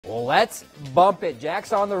Well, let's bump it.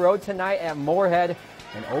 Jack's on the road tonight at Moorhead.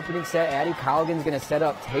 An opening set, Addie Colligan's going to set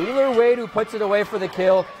up Taylor Wade, who puts it away for the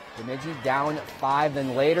kill. Bemidji down 5.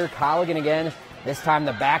 Then later, Colligan again. This time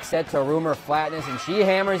the back set to Rumor Flatness, and she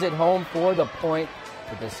hammers it home for the point.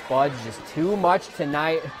 But the Spuds just too much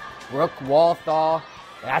tonight. Brooke Walthall,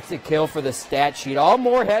 that's a kill for the stat sheet. All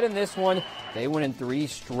Moorhead in this one. They win in 3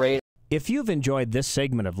 straight. If you've enjoyed this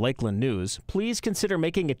segment of Lakeland News, please consider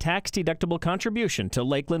making a tax-deductible contribution to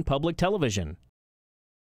Lakeland Public Television.